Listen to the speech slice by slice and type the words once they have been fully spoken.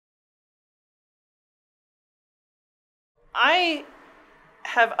I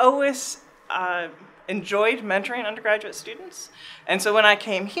have always enjoyed mentoring undergraduate students, and so when I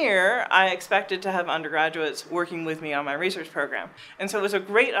came here, I expected to have undergraduates working with me on my research program. And so it was a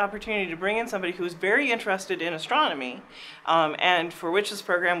great opportunity to bring in somebody who was very interested in astronomy, and for which this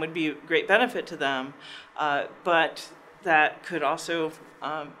program would be a great benefit to them, but that could also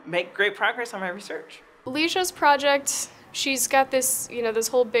make great progress on my research. Liese's project, she's got this, this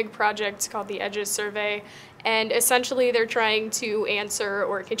whole big project called the Edges Survey, and essentially they're trying to answer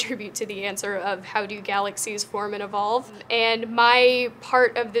or contribute to the answer of how do galaxies form and evolve. And my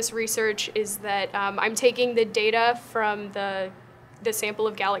part of this research is that I'm taking the data from the sample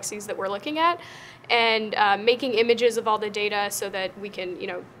of galaxies that we're looking at and making images of all the data so that we can,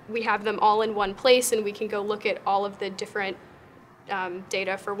 we have them all in one place and we can go look at all of the different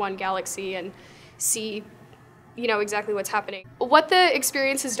data for one galaxy and see, exactly what's happening. What the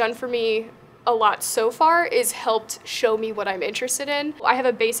experience has done for me a lot so far is helped show me what I'm interested in. I have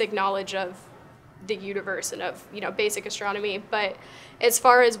a basic knowledge of the universe and of, basic astronomy, but as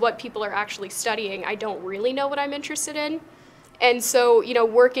far as what people are actually studying, I don't really know what I'm interested in. And so,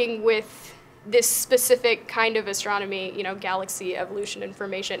 working with this specific kind of astronomy, galaxy evolution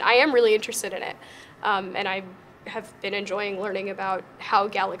information, I am really interested in it. And I have been enjoying learning about how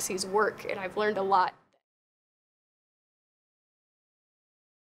galaxies work, and I've learned a lot.